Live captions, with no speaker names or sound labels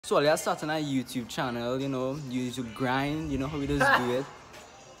So you're starting a YouTube channel, you know, you need to grind, you know how we just do it.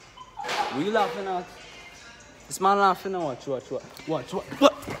 What you laughing at? This man laughing at watch.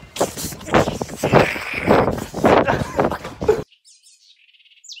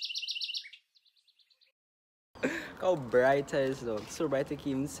 How bright it is though. So bright it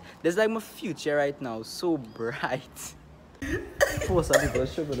keeps. This is like my future right now. So bright. Forza people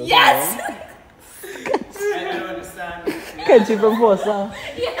sugar. Yes! I don't understand. Can't you from Forza?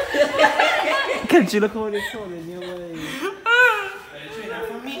 Can't you look how they told in your way?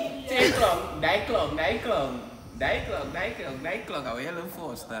 Die clong. How you look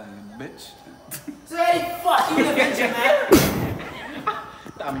for that, bitch? Say fucking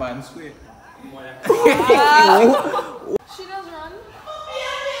That man square. She does run.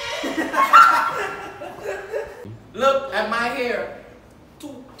 Look at my hair.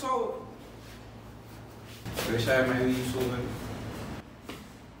 Too tall. Wish I might be so good.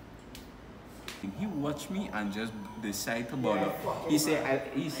 He watched me and just decide to bother. He say I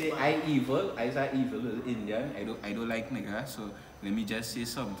evil. I say evil little Indian. I don't like nigga. So let me just say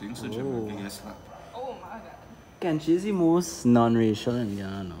something so Jimmy can get slapped. Oh my god. Can't you see most non-racial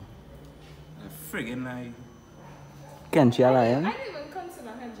Indian now? Friggin' lie. Can't you I lion? didn't even consider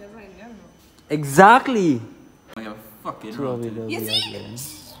her just like that. Exactly. You're fucking True, we rotten. do, You we see?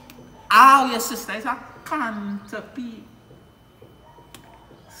 are. Ow, your sister is a canterpie.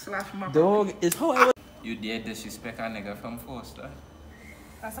 Slash my Dog, it's how I was. You dare disrespect a nigga from Forster?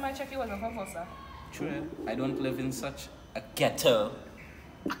 Last time I checked, you wasn't from Foster. True. I don't live in such a ghetto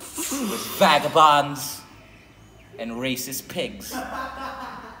with vagabonds and racist pigs.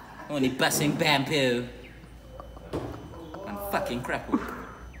 Only busting bamboo and fucking crapple.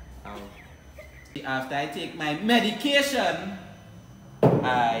 After I take my medication,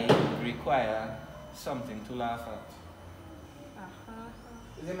 I require something to laugh at.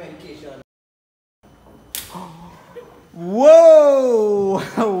 The medication. Whoa!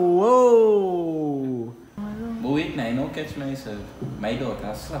 Whoa! But wait, now I don't catch myself. My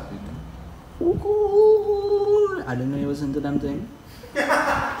daughter slapped me. Ooh, I didn't know you was into them thing.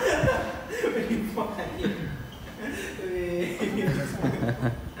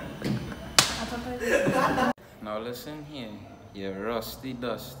 Now listen here, you rusty,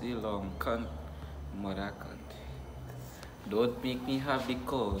 dusty, long cunt, mother cunt. Don't make me have the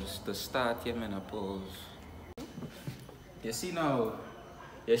cause to start your menopause. You see now,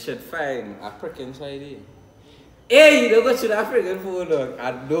 you should find a prick inside you. Hey, you don't go to that freaking phone, dog.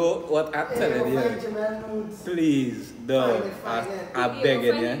 I know what I'm telling you. Please, dog. I beg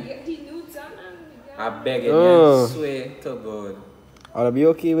it, yeah. I beg it, Oh. yeah. Swear to God. I'll be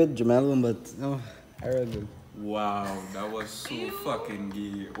okay with Jamel, but no, I really. Wow, that was so fucking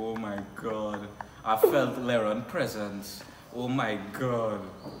gay. Oh my god. I felt Leron presence. Oh my god.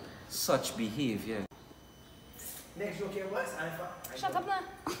 Such behavior. Next joke here was Alpha. Shut up now.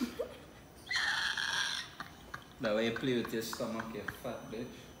 The way you play with your stomach, you fat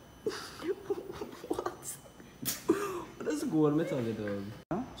bitch. What? What is going with all the dog?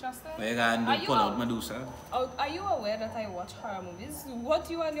 Justin, What you gonna Are do? you Pull out a- Medusa? are you aware that I watch horror movies? What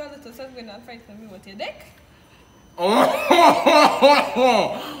you and your little self will not frighten me with your dick?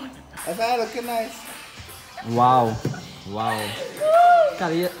 If I looking nice. Wow. Wow.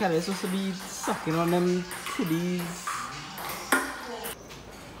 Kelly is supposed to be sucking on them titties.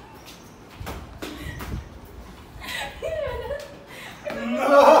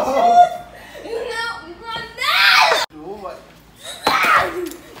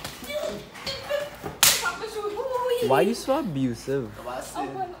 Why are you so abusive? I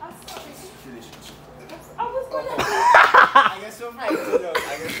was gonna. I get so frightened though.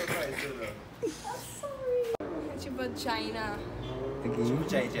 It's your vagina.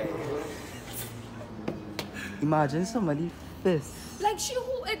 JJ. Imagine somebody fist. Like she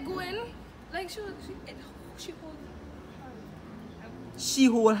hold it going. Like she hold. She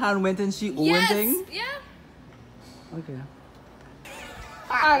whole hand went and she owned Yes. thing? Yeah. Okay.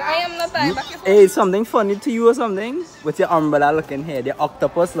 And I am not dying back. Hey, something funny to you or something? With your umbrella looking head, your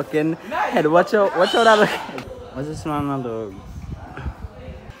octopus looking head. Watch out that look. What's this one on dog?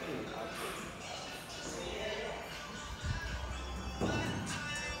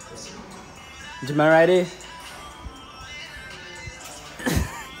 Jamel ready?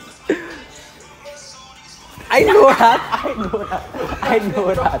 I know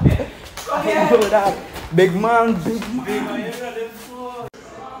that. Big man.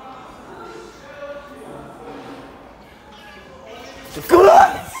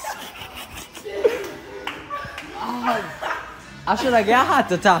 After I get a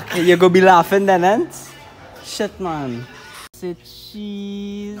heart attack, you go be laughing then, eh? Shit, man. Say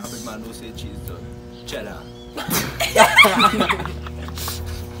cheese. every man who say cheese done. Cheddar.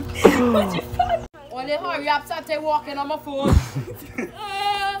 Only hurry up, start walking on my phone.